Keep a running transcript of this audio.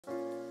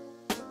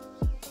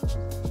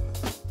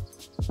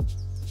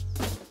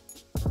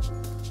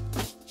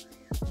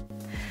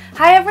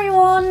Hi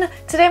everyone!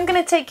 Today I'm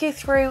going to take you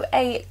through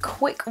a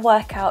quick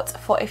workout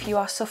for if you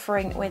are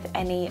suffering with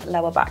any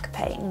lower back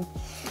pain.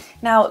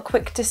 Now, a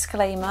quick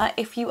disclaimer,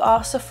 if you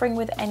are suffering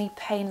with any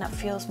pain that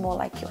feels more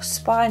like your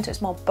spine, so it's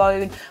more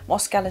bone, more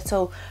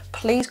skeletal,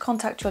 please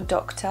contact your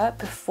doctor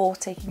before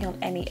taking on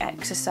any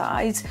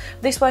exercise.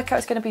 This workout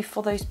is going to be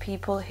for those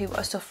people who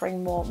are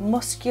suffering more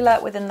muscular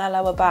within their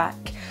lower back.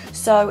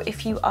 So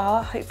if you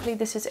are, hopefully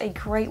this is a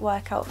great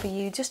workout for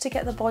you just to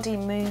get the body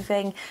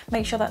moving,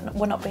 make sure that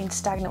we're not being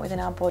stagnant within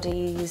our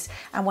bodies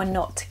and we're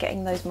not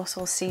getting those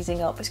muscles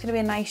seizing up. It's going to be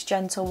a nice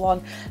gentle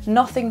one,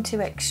 nothing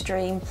too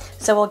extreme,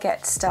 so we'll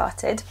get started.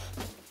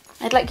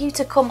 I'd like you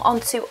to come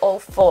onto all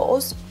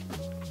fours.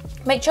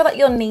 Make sure that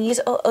your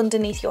knees are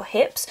underneath your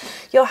hips,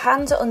 your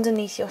hands are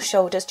underneath your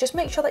shoulders. Just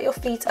make sure that your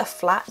feet are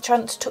flat. Try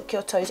not to tuck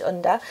your toes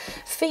under.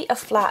 Feet are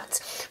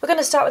flat. We're going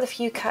to start with a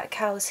few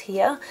cat-cows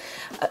here.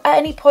 At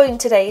any point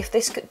today, if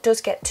this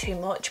does get too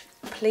much,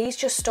 please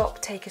just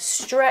stop, take a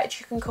stretch.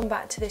 You can come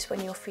back to this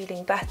when you're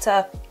feeling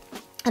better.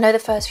 I know the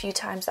first few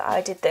times that I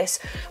did this,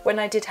 when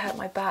I did hurt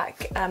my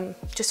back,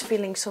 just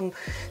feeling some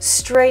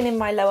strain in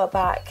my lower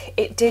back,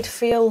 it did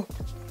feel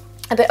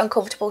a bit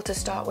uncomfortable to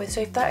start with.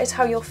 So if that is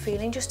how you're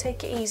feeling, just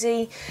take it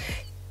easy.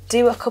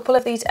 Do a couple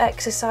of these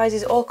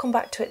exercises or come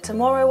back to it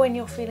tomorrow when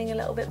you're feeling a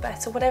little bit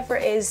better, whatever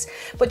it is,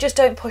 but just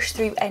don't push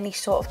through any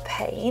sort of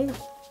pain.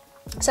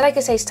 So like I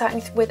say,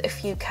 starting with a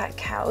few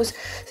cat-cows.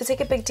 So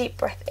take a big deep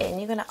breath in,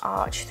 you're going to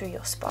arch through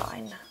your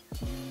spine.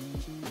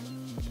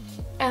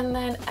 And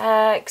then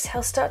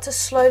exhale, start to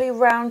slowly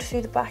round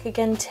through the back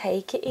again,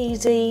 take it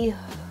easy.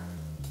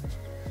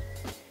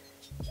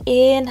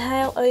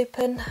 Inhale,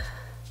 open.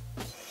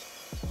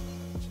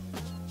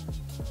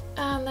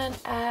 And then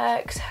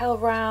exhale,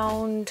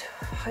 round.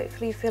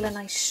 Hopefully you feel a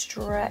nice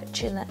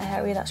stretch in the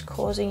area that's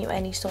causing you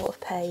any sort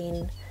of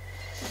pain.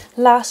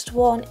 Last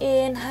one,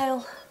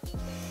 inhale.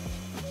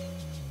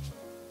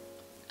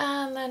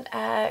 And then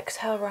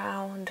exhale,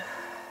 round.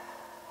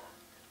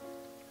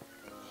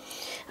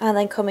 And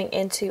then coming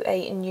into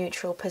a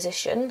neutral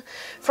position.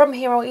 From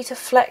here, I want you to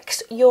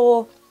flex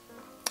your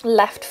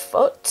left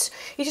foot.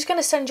 You're just going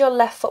to send your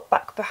left foot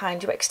back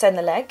behind you, extend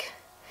the leg,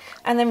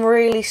 and then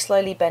really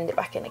slowly bend it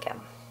back in again.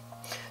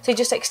 So you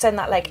just extend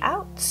that leg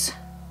out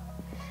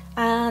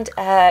and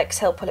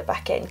exhale, pull it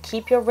back in.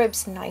 Keep your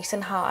ribs nice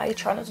and high.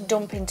 Try not to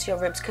dump into your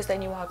ribs because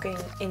then you are going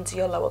into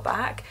your lower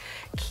back.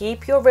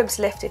 Keep your ribs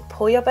lifted,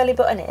 pull your belly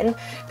button in,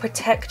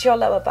 protect your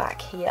lower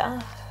back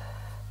here.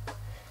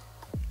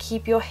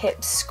 Keep your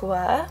hips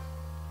square.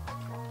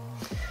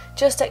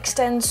 Just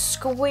extend,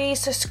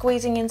 squeeze, so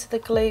squeezing into the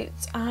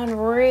glutes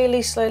and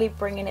really slowly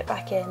bringing it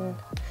back in.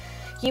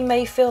 You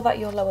may feel that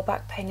your lower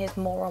back pain is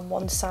more on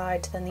one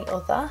side than the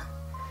other.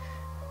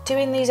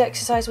 Doing these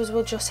exercises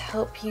will just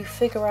help you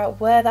figure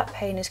out where that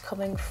pain is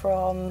coming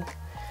from,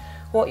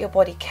 what your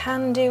body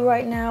can do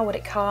right now, what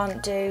it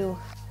can't do.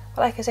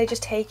 But like I say,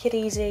 just take it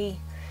easy.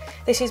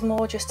 This is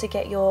more just to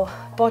get your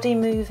body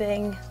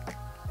moving,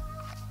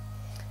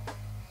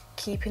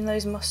 keeping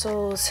those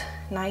muscles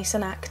nice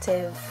and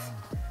active.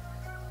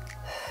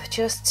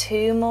 Just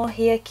two more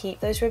here, keep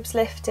those ribs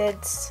lifted.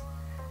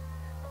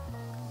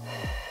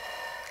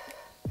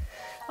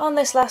 On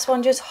this last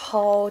one, just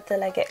hold the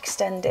leg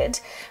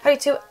extended. Okay,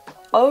 to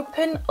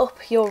open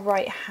up your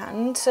right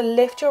hand, so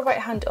lift your right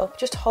hand up,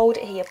 just hold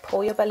it here,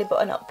 pull your belly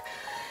button up.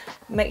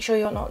 Make sure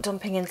you're not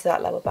dumping into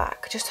that lower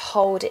back, just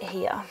hold it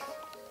here.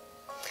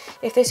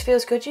 If this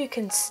feels good, you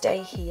can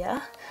stay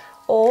here,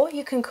 or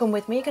you can come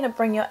with me. You're going to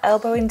bring your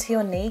elbow into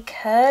your knee,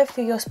 curve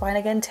through your spine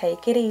again,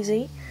 take it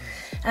easy,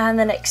 and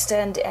then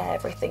extend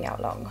everything out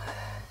long.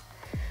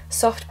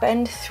 Soft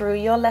bend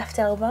through your left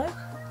elbow.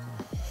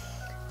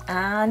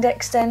 And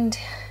extend.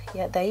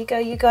 Yeah, there you go,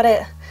 you got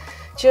it.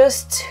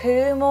 Just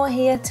two more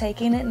here,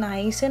 taking it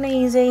nice and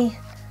easy.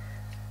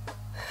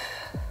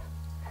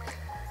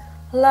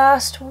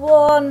 Last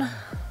one.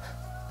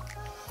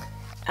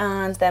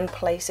 And then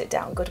place it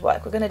down. Good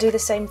work. We're going to do the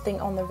same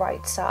thing on the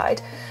right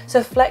side.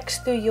 So flex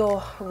through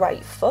your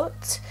right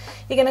foot.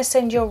 You're going to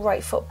send your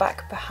right foot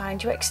back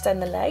behind you,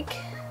 extend the leg,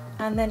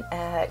 and then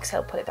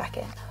exhale, put it back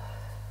in.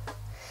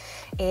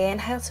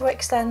 Inhale to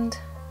extend.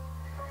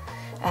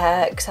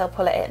 Exhale,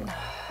 pull it in.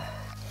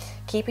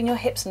 Keeping your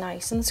hips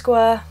nice and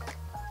square.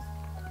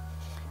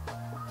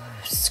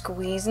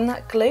 Squeezing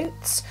that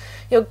glutes.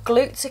 Your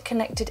glutes are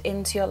connected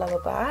into your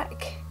lower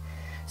back.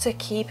 So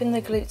keeping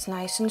the glutes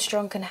nice and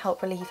strong can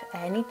help relieve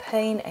any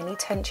pain, any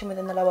tension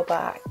within the lower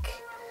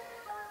back.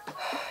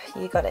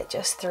 You got it,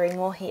 just three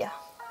more here.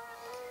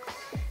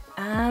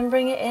 And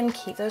bring it in,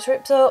 keep those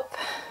ribs up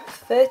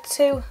for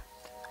two.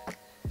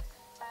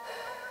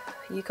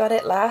 You got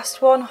it,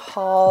 last one,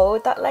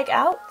 hold that leg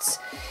out.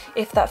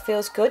 If that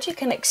feels good, you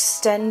can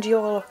extend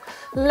your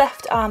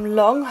left arm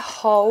long,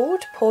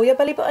 hold, pull your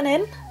belly button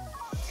in.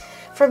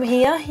 From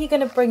here, you're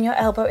going to bring your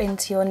elbow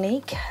into your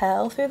knee,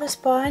 curl through the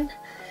spine,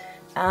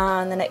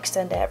 and then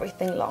extend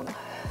everything long.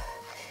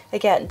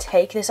 Again,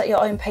 take this at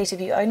your own pace.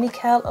 If you only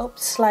curl up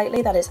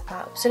slightly, that is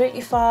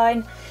absolutely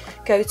fine.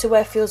 Go to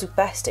where feels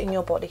best in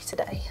your body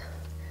today.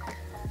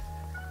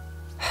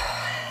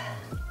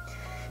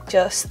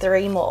 Just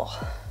 3 more.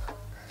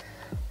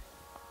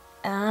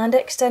 And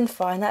extend,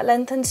 find that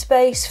length and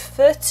space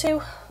for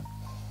 2.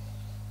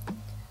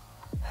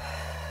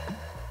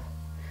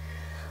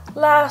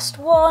 Last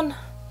 1.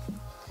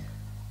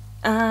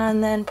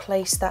 And then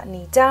place that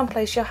knee down,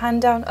 place your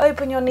hand down,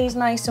 open your knees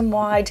nice and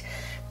wide,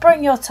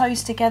 bring your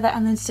toes together,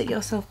 and then sit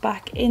yourself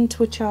back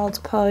into a child's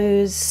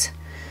pose.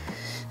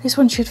 This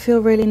one should feel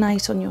really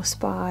nice on your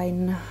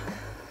spine.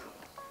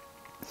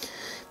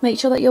 Make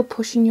sure that you're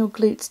pushing your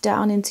glutes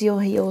down into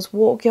your heels.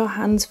 Walk your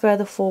hands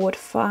further forward.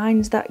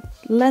 Find that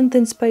length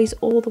and space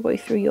all the way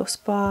through your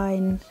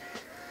spine.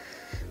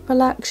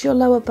 Relax your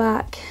lower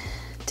back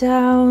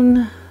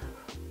down.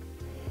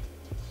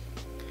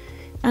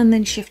 And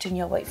then shifting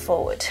your weight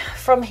forward.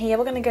 From here,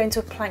 we're going to go into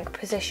a plank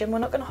position. We're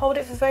not going to hold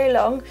it for very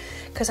long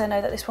because I know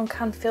that this one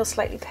can feel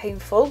slightly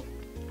painful.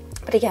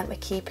 But again, we're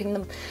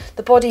keeping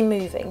the body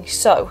moving.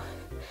 So,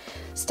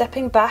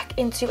 stepping back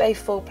into a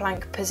full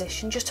plank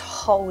position, just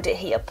hold it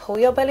here. Pull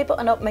your belly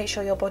button up, make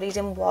sure your body's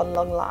in one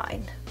long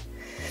line.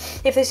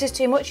 If this is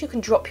too much, you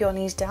can drop your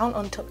knees down,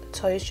 untuck the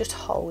toes, just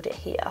hold it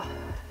here.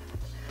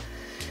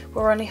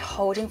 We're only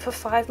holding for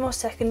 5 more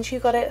seconds. You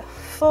got it.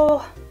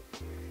 4,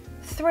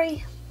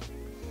 3,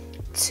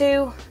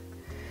 2,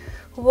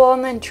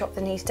 1, then drop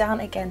the knees down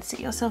again, sit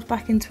yourself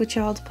back into a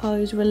child's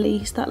pose,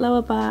 release that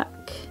lower back.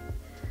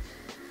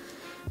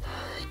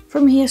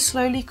 From here,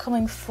 slowly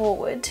coming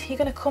forward, you're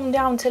going to come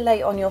down to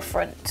lay on your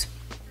front.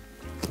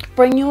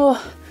 Bring your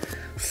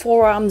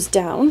forearms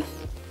down.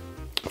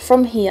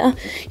 From here,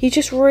 you're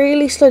just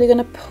really slowly going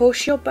to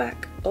push your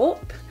back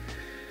up,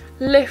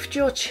 lift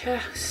your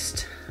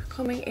chest,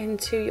 coming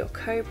into your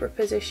cobra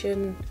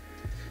position.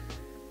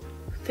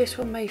 This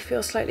one may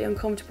feel slightly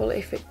uncomfortable.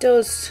 If it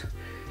does,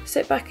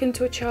 sit back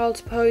into a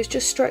child's pose,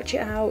 just stretch it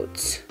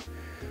out.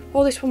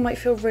 Or this one might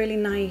feel really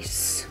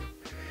nice.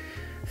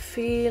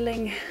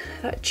 Feeling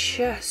that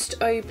chest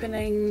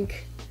opening.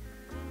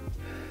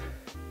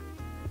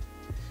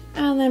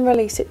 And then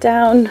release it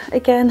down.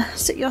 Again,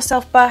 sit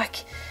yourself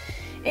back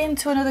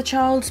into another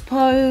child's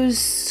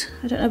pose.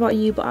 I don't know about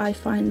you, but I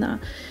find that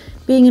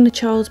being in a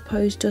child's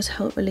pose does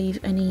help relieve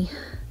any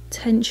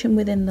tension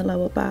within the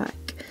lower back,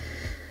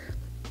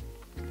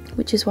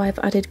 which is why I've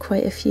added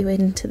quite a few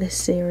into this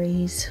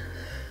series.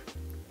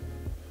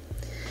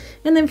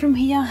 And then from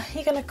here,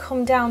 you're going to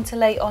come down to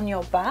lay on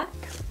your back.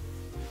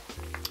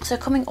 So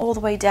coming all the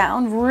way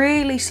down,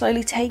 really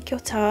slowly take your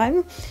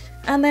time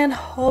and then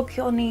hug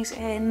your knees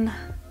in.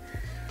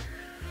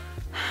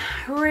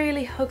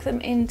 Really hug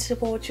them in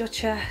towards your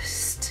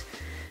chest.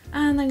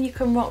 And then you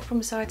can rock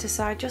from side to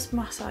side, just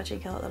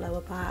massaging out the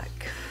lower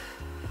back.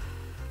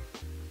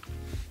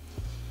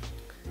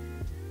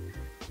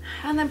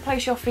 And then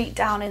place your feet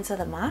down into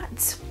the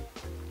mat.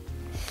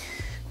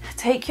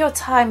 Take your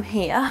time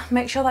here.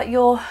 Make sure that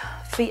your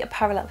feet are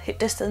parallel, hip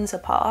distance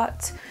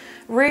apart.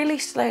 Really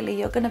slowly,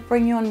 you're going to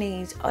bring your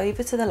knees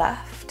over to the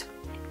left.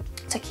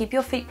 To keep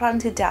your feet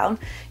planted down,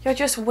 you're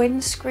just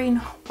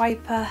windscreen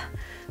wiper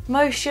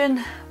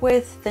motion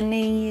with the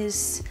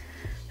knees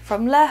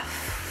from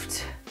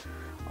left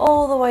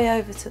all the way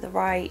over to the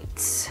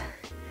right.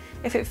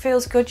 If it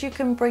feels good, you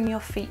can bring your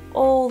feet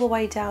all the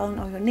way down,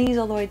 or your knees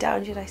all the way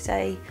down, should I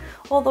say,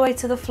 all the way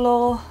to the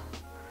floor,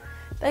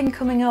 then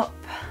coming up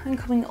and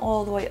coming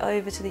all the way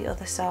over to the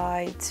other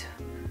side.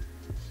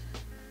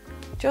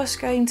 Just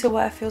going to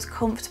where it feels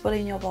comfortable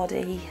in your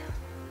body.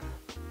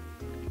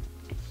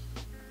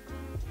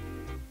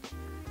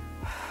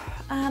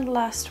 And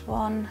last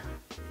one.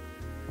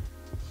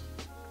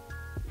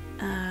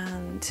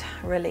 And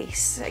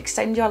release.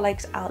 Extend your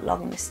legs out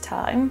long this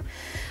time.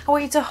 I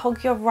want you to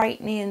hug your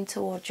right knee in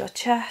towards your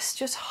chest.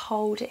 Just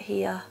hold it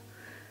here.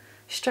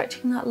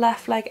 Stretching that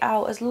left leg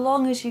out as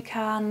long as you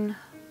can.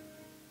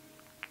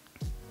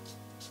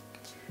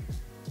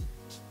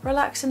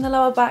 Relaxing the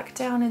lower back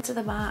down into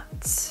the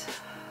mat.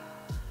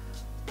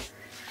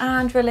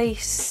 And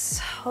release.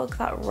 Hug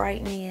that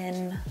right knee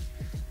in.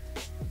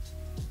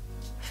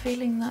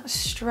 Feeling that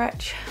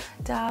stretch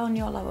down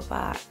your lower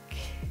back.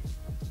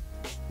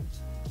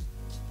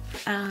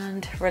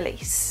 And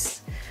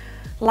release.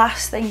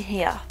 Last thing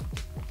here,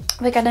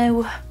 we're going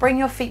to bring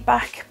your feet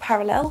back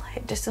parallel,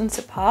 hip distance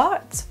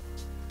apart.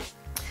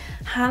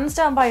 Hands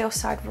down by your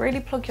side, really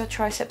plug your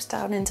triceps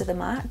down into the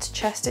mat,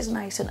 chest is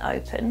nice and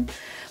open.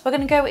 We're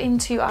going to go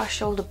into our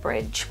shoulder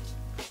bridge.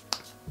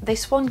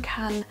 This one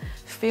can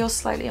feel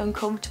slightly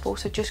uncomfortable,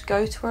 so just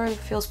go to where it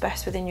feels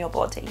best within your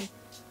body.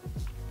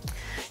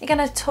 You're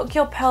going to tuck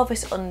your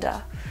pelvis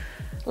under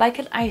like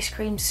an ice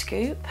cream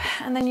scoop,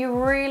 and then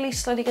you're really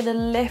slowly going to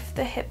lift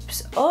the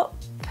hips up,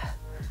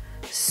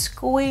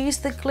 squeeze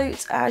the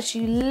glutes as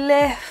you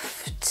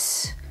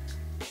lift,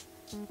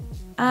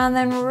 and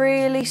then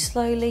really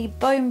slowly,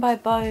 bone by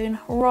bone,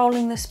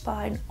 rolling the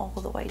spine all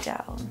the way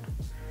down.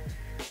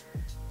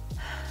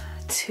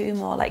 2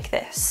 more like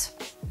this.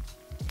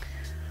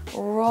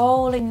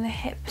 rolling the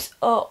hips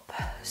up,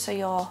 so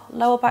your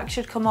lower back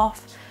should come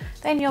off,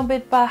 then your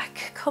mid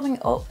back coming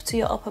up to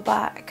your upper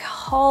back.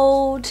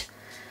 Hold,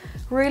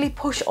 really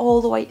push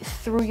all the way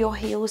through your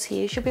heels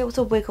here. You should be able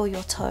to wiggle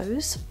your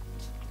toes.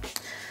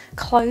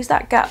 Close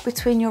that gap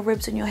between your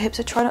ribs and your hips,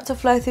 so try not to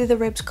flow through the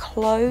ribs,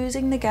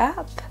 closing the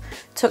gap.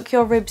 Tuck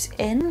your ribs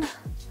in,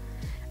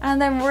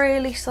 and then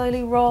really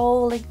slowly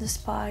rolling the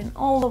spine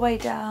all the way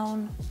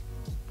down.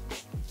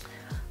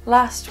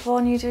 Last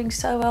one, you're doing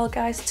so well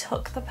guys.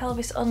 Tuck the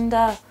pelvis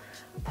under,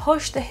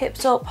 push the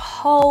hips up,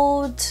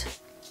 hold.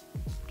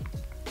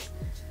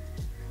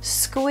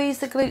 Squeeze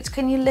the glutes.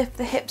 Can you lift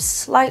the hips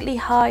slightly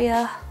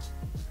higher?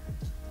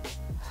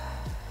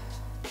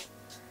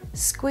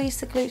 Squeeze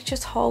the glutes,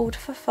 just hold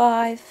for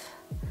 5,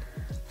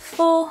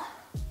 4,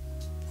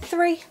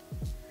 3,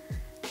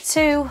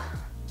 2,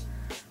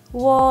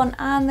 1,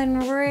 and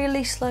then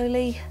really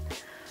slowly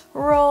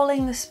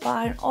rolling the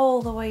spine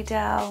all the way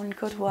down.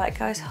 Good work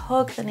guys.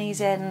 Hug the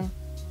knees in.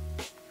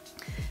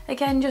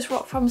 Again, just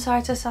rock from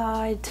side to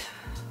side.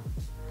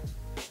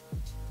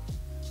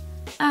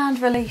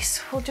 And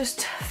release. We'll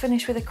just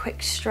finish with a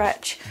quick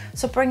stretch.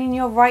 So bringing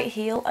your right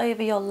heel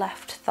over your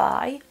left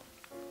thigh.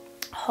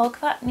 Hug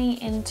that knee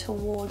in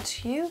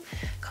towards you.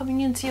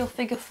 Coming into your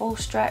figure 4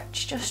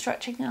 stretch, just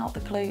stretching out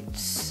the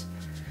glutes.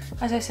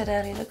 As I said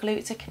earlier, the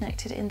glutes are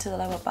connected into the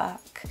lower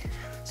back.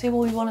 So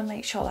we want to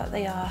make sure that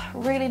they are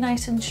really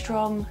nice and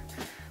strong,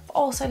 but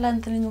also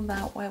lengthening them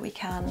out where we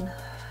can.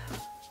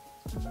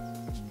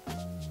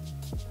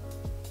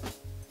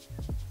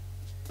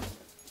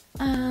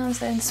 And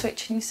then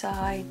switching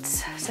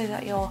sides so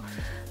that your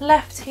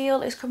left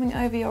heel is coming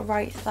over your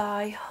right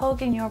thigh,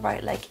 hugging your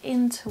right leg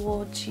in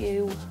towards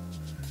you.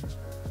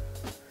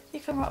 You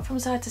can rock from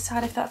side to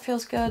side if that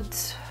feels good.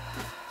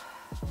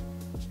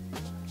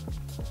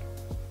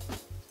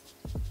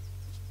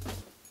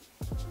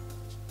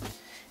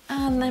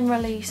 And then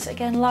release.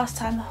 Again, last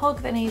time,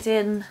 hug the knees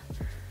in.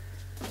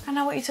 And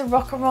I want you to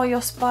rock and roll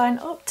your spine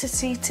up to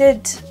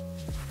seated.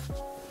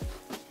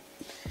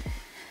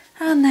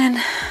 And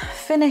then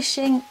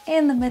finishing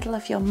in the middle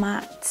of your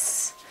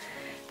mats.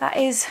 That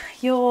is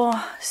your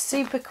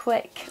super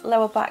quick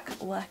lower back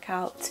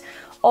workout.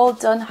 All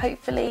done.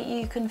 Hopefully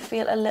you can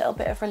feel a little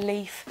bit of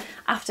relief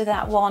after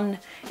that one.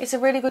 It's a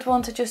really good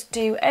one to just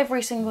do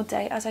every single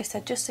day, as I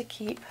said, just to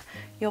keep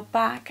your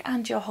back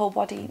and your whole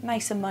body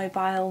nice and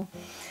mobile.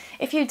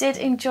 If you did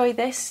enjoy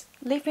this,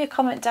 leave me a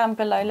comment down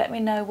below. Let me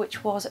know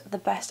which was the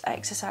best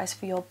exercise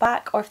for your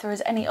back, or if there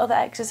is any other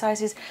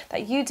exercises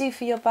that you do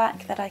for your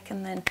back that I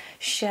can then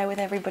share with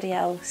everybody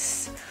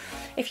else.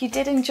 If you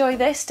did enjoy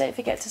this, don't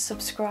forget to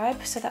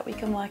subscribe so that we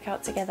can work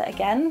out together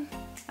again.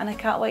 And I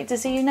can't wait to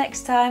see you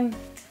next time.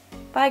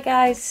 Bye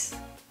guys.